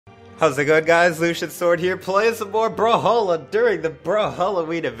How's it going, guys? Lucian Sword here, playing some more Brawlhalla during the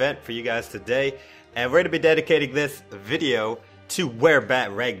Brawlhalla event for you guys today. And we're going to be dedicating this video to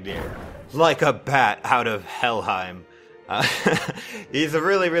WEREBAT RAGNIR, like a bat out of Helheim. He's a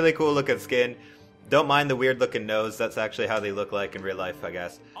really cool looking skin. Don't mind the weird looking nose, that's actually how they look like in real life, I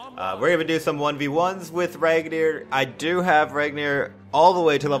guess. We're going to do some 1v1s with Ragnir. I do have Ragnir all the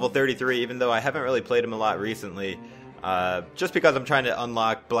way to level 33, even though I haven't really played him a lot recently. Just because I'm trying to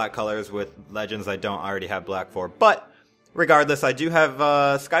unlock black colors with legends I don't already have black for. But regardless, I do have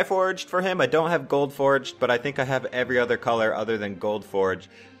Skyforged for him. I don't have Goldforged, but I think I have every other color other than Goldforged.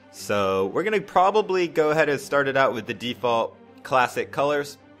 So we're going to probably go ahead and start it out with the default classic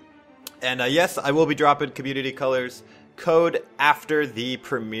colors. And yes, I will be dropping community colors code after the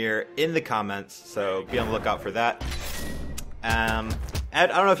premiere in the comments, so be on the lookout for that. And I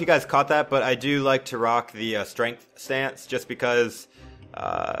don't know if you guys caught that, but I do like to rock the strength stance just because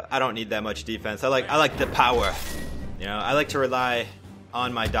I don't need that much defense. I like the power. You know, I like to rely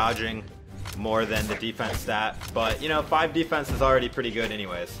on my dodging more than the defense stat. But you know, 5 defense is already pretty good,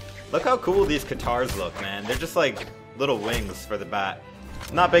 anyways. Look how cool these Katars look, man. They're just like little wings for the bat.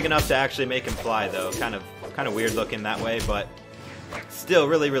 Not big enough to actually make him fly, though. Kind of weird looking that way, but still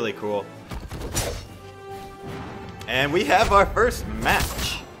really cool. And we have our first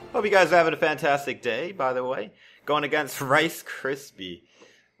match. Hope you guys are having a fantastic day, by the way. Going against Rice Krispie.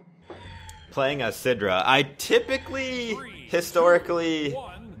 Playing as Sidra. I typically, historically,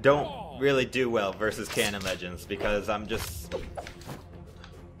 don't really do well versus Canon Legends because I'm just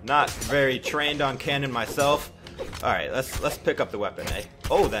not very trained on Canon myself. Alright, let's pick up the weapon, eh?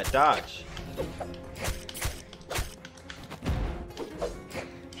 Oh, that dodge.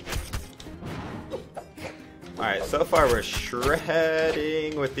 Alright, so far we're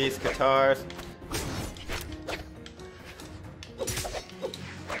shredding with these Katars.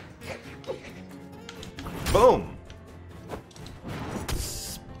 Boom!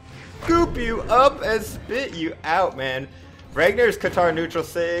 Scoop you up and spit you out, man. Ragnir's Katar neutral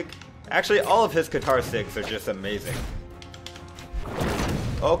sig. Actually, all of his Katar sigs are just amazing.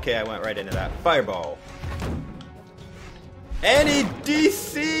 Okay, I went right into that. Fireball. And he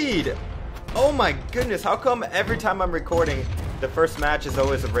DC'd! Oh my goodness, how come every time I'm recording, the first match is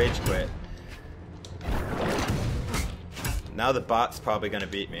always a rage quit? Now the bot's probably gonna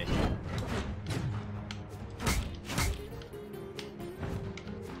beat me.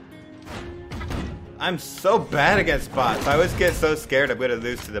 I'm so bad against bots. I always get so scared I'm gonna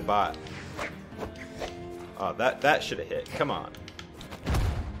lose to the bot. Oh, that should have hit. Come on.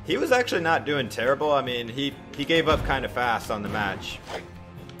 He was actually not doing terrible. I mean, he gave up kind of fast on the match.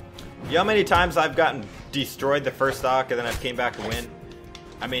 You know how many times I've gotten destroyed the first stock and then I came back and win?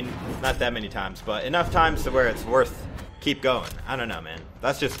 I mean, not that many times, but enough times to where it's worth keep going. I don't know, man.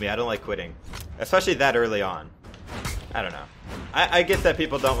 That's just me. I don't like quitting. Especially that early on. I don't know. I get that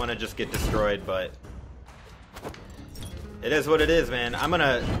people don't want to just get destroyed, but it is what it is, man. I'm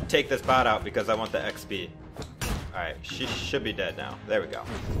gonna take this bot out because I want the XP. Alright, she should be dead now. There we go.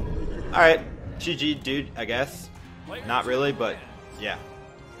 Alright, GG, dude, I guess. Not really, but yeah.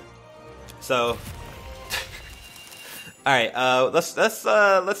 So, alright, let's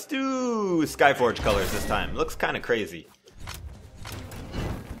do Skyforge colors this time. Looks kind of crazy.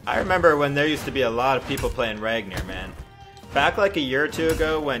 I remember when there used to be a lot of people playing Ragnir, man. Back like a year or two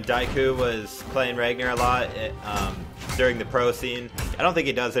ago when Daiku was playing Ragnir a lot, during the pro scene. I don't think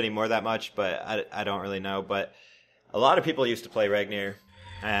he does anymore that much, but I don't really know. But a lot of people used to play Ragnir.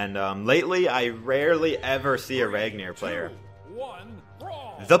 And lately, I rarely ever see a Ragnir player.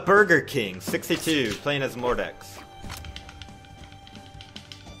 The Burger King, 62, playing as Mordex.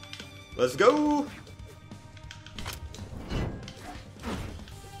 Let's go!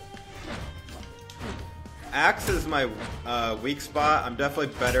 Axe is my weak spot. I'm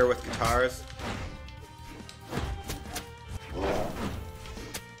definitely better with Katars.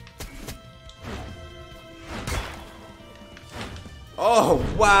 Oh,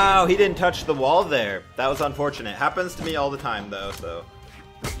 wow, he didn't touch the wall there. That was unfortunate. Happens to me all the time, though, so.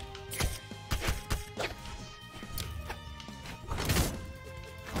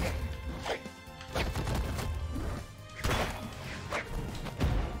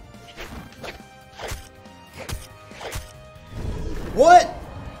 What?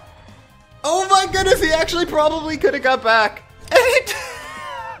 Oh my goodness, he actually probably could have got back.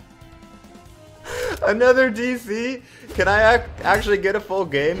 Another DC? Can I actually get a full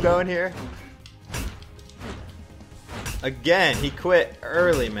game going here? Again, he quit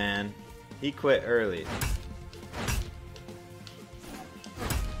early, man. He quit early.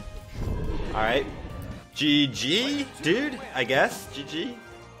 Alright. GG, dude, I guess. GG.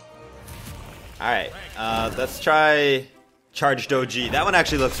 Alright, let's try Charged OG. That one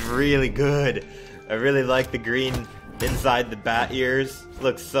actually looks really good. I really like the green inside the bat ears.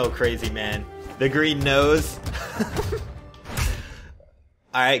 Looks so crazy, man. The green nose.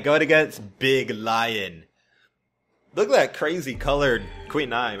 Alright, going against Big Lion. Look at that crazy colored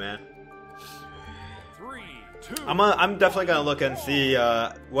Queen Eye, man. 3, 2. I'm definitely gonna look and see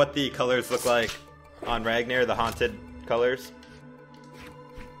what the colors look like on Ragnir, the haunted colors.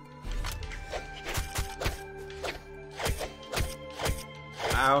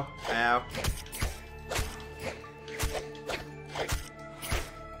 Ow, ow.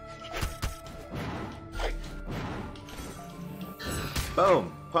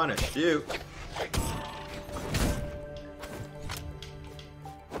 Boom, punished you.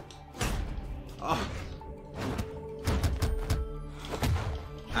 Oh.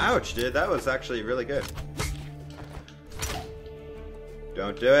 Ouch, dude, that was actually really good.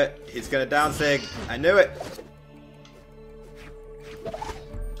 Don't do it. He's gonna down sig. I knew it.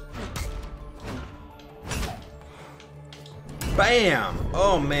 Bam!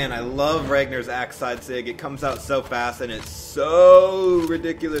 Oh man, I love Ragnar's axe side sig. It comes out so fast and it's so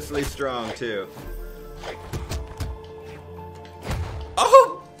ridiculously strong too.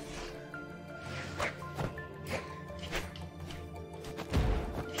 Oh!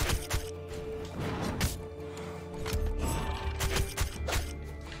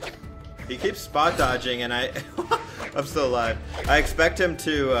 He keeps spot dodging and I'm still alive. I expect him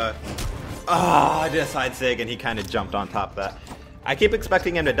to I did a side sig and he kind of jumped on top of that. I keep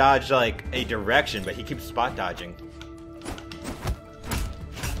expecting him to dodge like a direction, but he keeps spot dodging.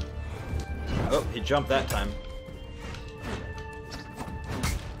 Oh, he jumped that time.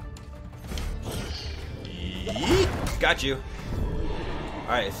 Yeet. Got you.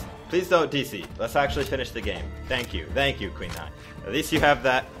 Alright, please don't DC. Let's actually finish the game. Thank you, Queen Eye. At least you have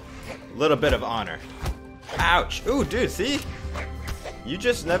that little bit of honor. Ouch. Ooh, dude, see? You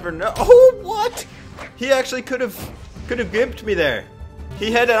just never know. Oh, what? He actually could have gimped me there.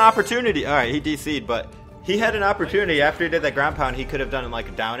 He had an opportunity. All right, he DC'd, but he had an opportunity after he did that ground pound. He could have done like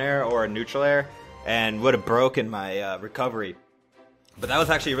a down air or a neutral air and would have broken my recovery. But that was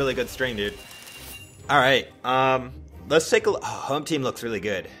actually a really good string, dude. All right, let's take a look. Oh, home team looks really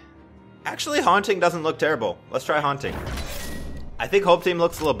good. Actually, haunting doesn't look terrible. Let's try haunting. I think home team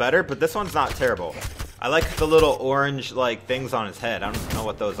looks a little better, but this one's not terrible. I like the little orange, like, things on his head. I don't know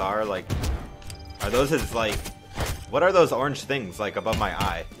what those are. Like, are those his, like... What are those orange things, like, above my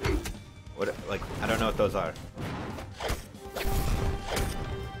eye? What, like, I don't know what those are.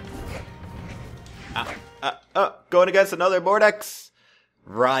 Going against another Vortex.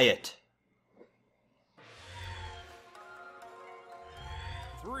 Riot.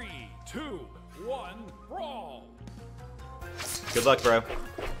 3, 2, 1, brawl! Good luck, bro.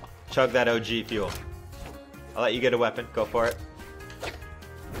 Chug that OG fuel. I'll let you get a weapon. Go for it.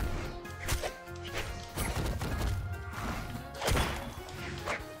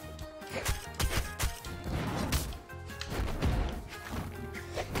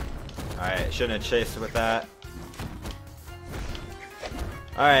 Alright, shouldn't have chased with that.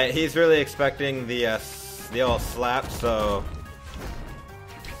 Alright, he's really expecting the old slap, so...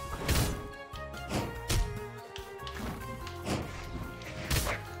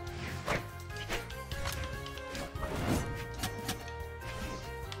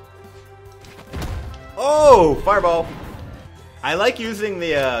 Oh, fireball. I like using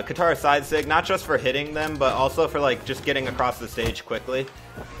the Katara side sig, not just for hitting them, but also for like just getting across the stage quickly.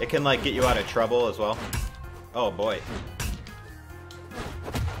 It can like get you out of trouble as well. Oh boy.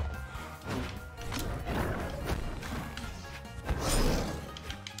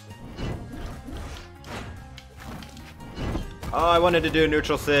 Oh, I wanted to do a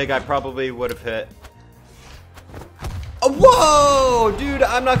neutral sig. I probably would have hit. Oh, whoa! Dude,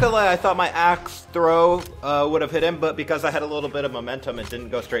 I'm not gonna lie. I thought my axe throw would have hit him, but because I had a little bit of momentum, it didn't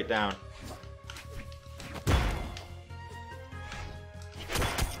go straight down.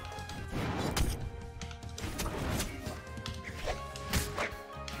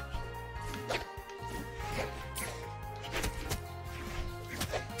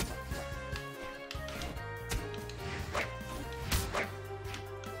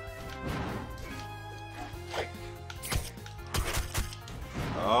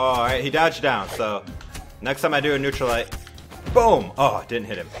 Oh, alright, he dodged down, so next time I do a neutral light, boom! Oh, didn't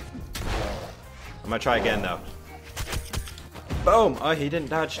hit him. I'm gonna try again though. Boom! Oh, he didn't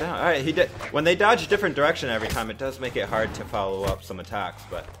dodge down. Alright, he did. When they dodge a different direction every time, it does make it hard to follow up some attacks,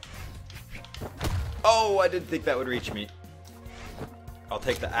 but... Oh, I didn't think that would reach me. I'll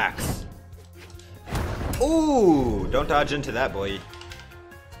take the axe. Ooh! Don't dodge into that, boy.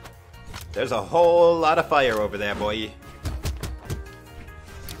 There's a whole lot of fire over there, boy.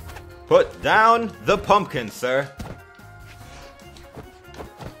 Put down the pumpkin, sir.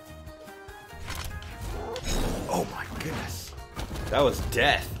 Oh my goodness. That was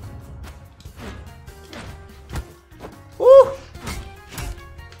death. Woo!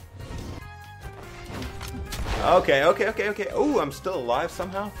 Okay. Ooh, I'm still alive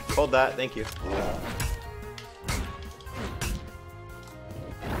somehow. Hold that, thank you.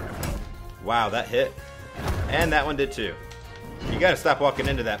 Wow, that hit. And that one did too. You gotta stop walking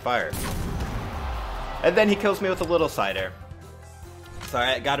into that fire. And then he kills me with a little side air. Sorry,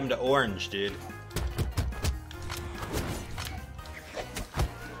 I got him to orange, dude.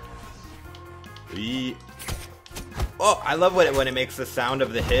 Oh, I love when it makes the sound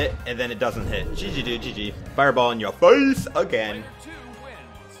of the hit and then it doesn't hit. GG, dude, GG. Fireball in your face again.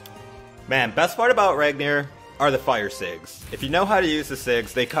 Man, best part about Ragnir are the fire SIGs. If you know how to use the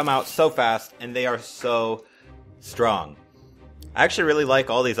SIGs, they come out so fast and they are so strong. I actually really like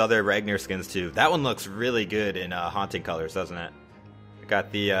all these other Ragnir skins too. That one looks really good in Haunting colors, doesn't it?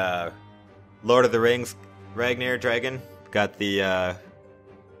 Got the Lord of the Rings Ragnir dragon. Got the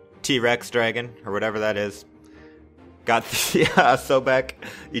T-Rex dragon, or whatever that is. Got the Sobek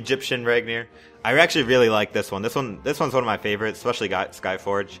Egyptian Ragnir. I actually really like this one. This one's one of my favorites, especially got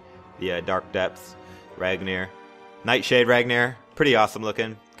Skyforge, the Dark Depths Ragnir. Nightshade Ragnir, pretty awesome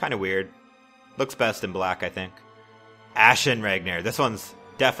looking. Kind of weird. Looks best in black, I think. Ashen Ragnir. This one's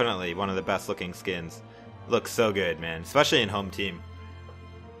definitely one of the best looking skins. Looks so good, man. Especially in home team.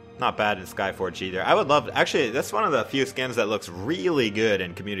 Not bad in Skyforge either. I would love... Actually, that's one of the few skins that looks really good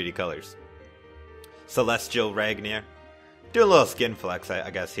in community colors. Celestial Ragnir. Do a little skin flex, I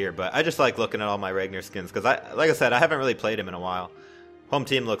guess, here. But I just like looking at all my Ragnir skins. Because, like I said, I haven't really played him in a while. Home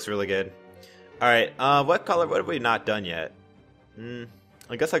team looks really good. Alright, what color... What have we not done yet?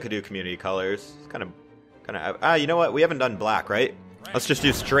 I guess I could do community colors. It's kind of... you know what? We haven't done black, right? Let's just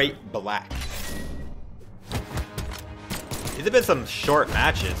do straight black. These have been some short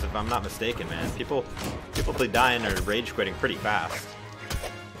matches, if I'm not mistaken, man. People play dying or rage quitting pretty fast.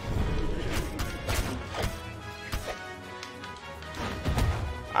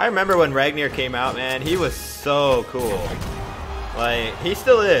 I remember when Ragnir came out, man. He was so cool. Like, he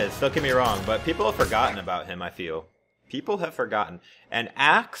still is, don't get me wrong, but people have forgotten about him, I feel. People have forgotten. And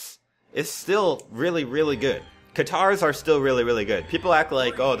Axe is still really, really good. Katars are still really, really good. People act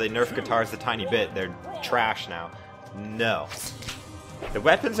like, oh, they nerfed Katars a tiny bit. They're trash now. No. The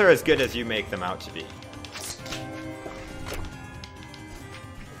weapons are as good as you make them out to be.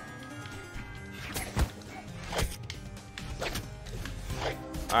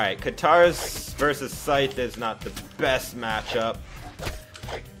 Alright, Katars versus Scythe is not the best matchup.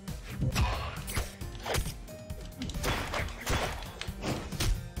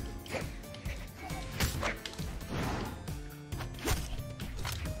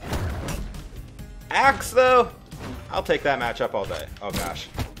 Axe, though, I'll take that matchup all day. Oh, gosh.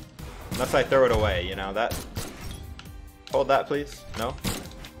 Unless I throw it away, you know, that... Hold that, please. No?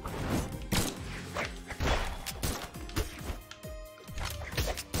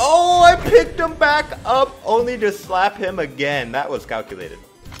 Oh, I picked him back up only to slap him again. That was calculated.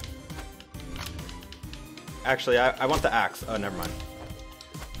 Actually, I want the axe. Oh, never mind.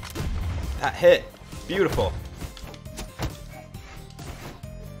 That hit. Beautiful.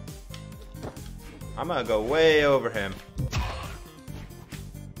 I'm gonna go way over him.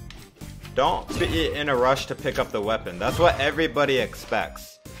 Don't be in a rush to pick up the weapon. That's what everybody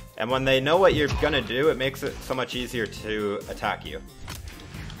expects. And when they know what you're gonna do, it makes it so much easier to attack you.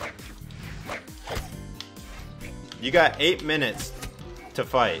 You got 8 minutes to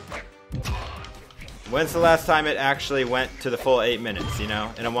fight. When's the last time it actually went to the full 8 minutes, you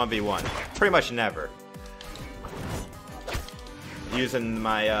know, in a 1v1? Pretty much never. Using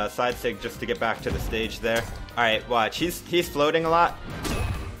my side stick just to get back to the stage there. Alright, watch. He's floating a lot.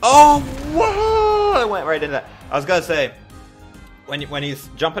 Oh, whoa! I went right into that. I was gonna say, when he's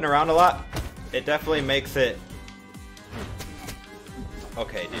jumping around a lot, it definitely makes it...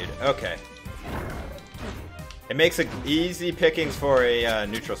 Okay, dude. Okay. It makes it easy pickings for a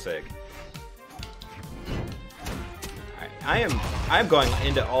neutral sig. Alright, I am going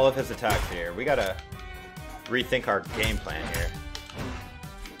into all of his attacks here. We gotta rethink our game plan here.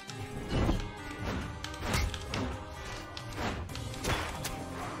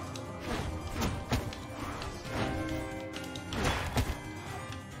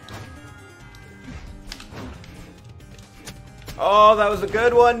 Oh, that was a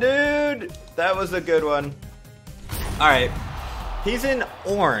good one, dude! That was a good one. Alright. He's in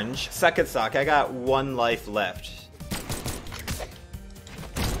orange, second stock. I got 1 life left.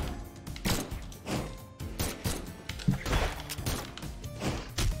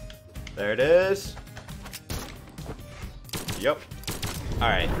 There it is. Yep.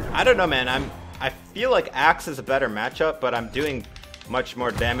 Alright. I don't know, man. I feel like Axe is a better matchup, but I'm doing much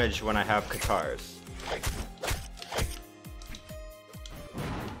more damage when I have Katars.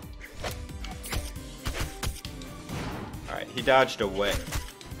 Alright, he dodged away.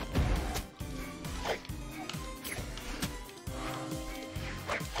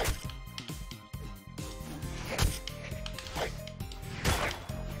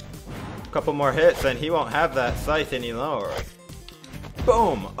 Couple more hits and he won't have that scythe any lower.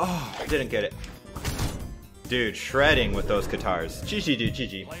 Boom! Oh, didn't get it. Dude, shredding with those Katars. GG, dude,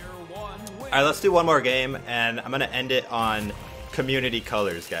 GG. Alright, let's do one more game and I'm gonna end it on community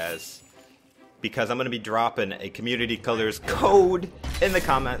colors, guys. Because I'm gonna be dropping a community colors code in the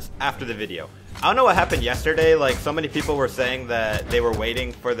comments after the video. I don't know what happened yesterday, like so many people were saying that they were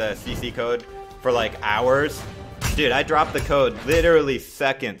waiting for the CC code for like hours. Dude, I dropped the code literally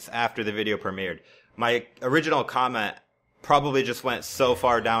seconds after the video premiered. My original comment probably just went so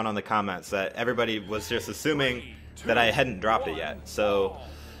far down on the comments that everybody was just assuming that I hadn't dropped it yet. So,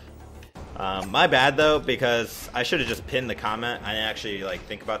 my bad though, because I should have just pinned the comment. I didn't actually like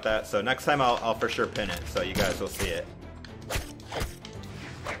think about that. So next time I'll for sure pin it, so you guys will see it.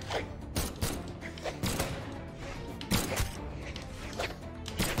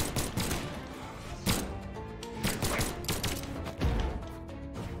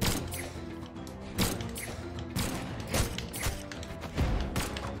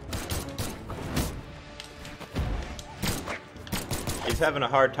 He's having a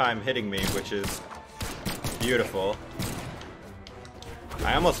hard time hitting me, which is beautiful.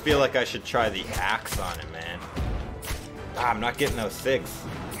 I almost feel like I should try the axe on him, man. Ah, I'm not getting those SIGs.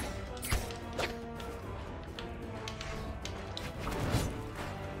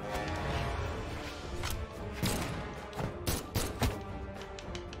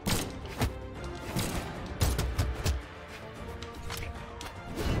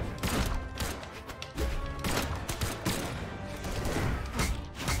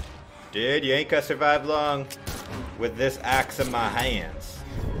 Dude, you ain't gonna survive long with this axe in my hands.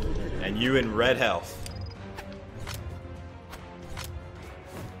 And you in red health.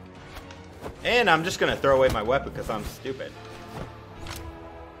 And I'm just gonna throw away my weapon because I'm stupid.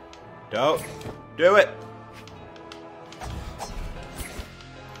 Don't do it.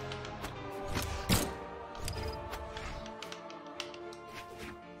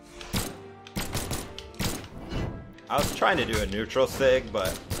 I was trying to do a neutral sig,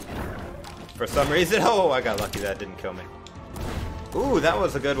 but for some reason, oh, I got lucky that didn't kill me. Ooh, that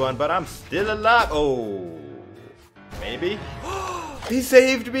was a good one, but I'm still alive. Oh, maybe? He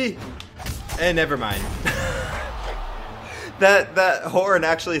saved me! And never mind. that horn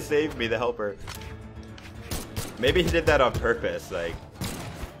actually saved me, the helper. Maybe he did that on purpose, like,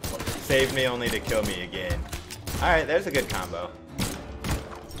 saved me only to kill me again. Alright, there's a good combo.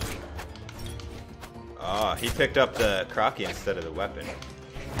 Oh, he picked up the Kraken instead of the weapon.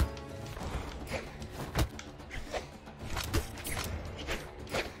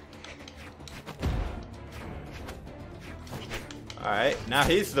 Alright, now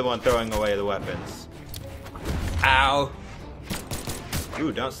he's the one throwing away the weapons. Ow!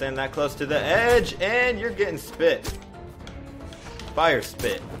 Ooh, don't stand that close to the edge, and you're getting spit. Fire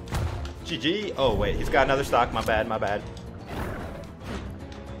spit. GG. Oh, wait, he's got another stock. My bad, my bad.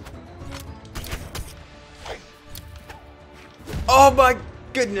 Oh my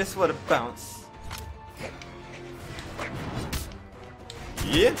goodness, what a bounce.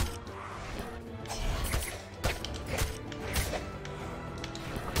 Yeah.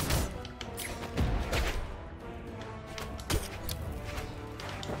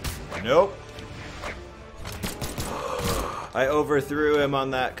 Nope. I overthrew him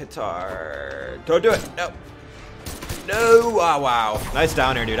on that Qatar. Don't do it. No. No. Wow, wow. Nice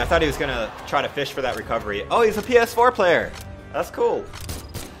downer, dude. I thought he was going to try to fish for that recovery. Oh, he's a PS4 player. That's cool.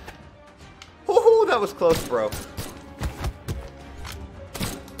 Woohoo, that was close, bro.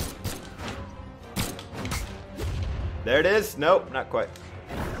 There it is. Nope, not quite.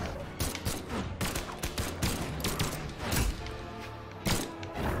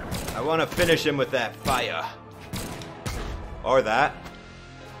 I want to finish him with that fire. Or that.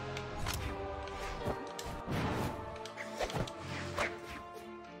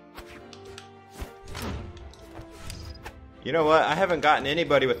 You know what? I haven't gotten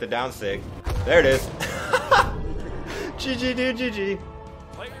anybody with the down sig. There it is. GG, dude, GG.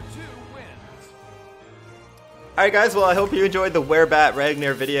 Player 2 wins. Alright guys, well I hope you enjoyed the WEREBAT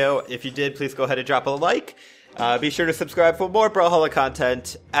RAGNIR video. If you did, please go ahead and drop a like. Be sure to subscribe for more Brawlhalla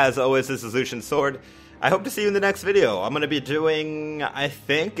content. As always, this is Lucian Sword. I hope to see you in the next video. I'm gonna be doing, I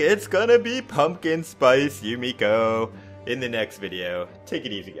think it's gonna be Pumpkin Spice Yumiko in the next video. Take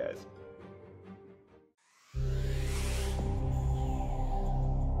it easy, guys.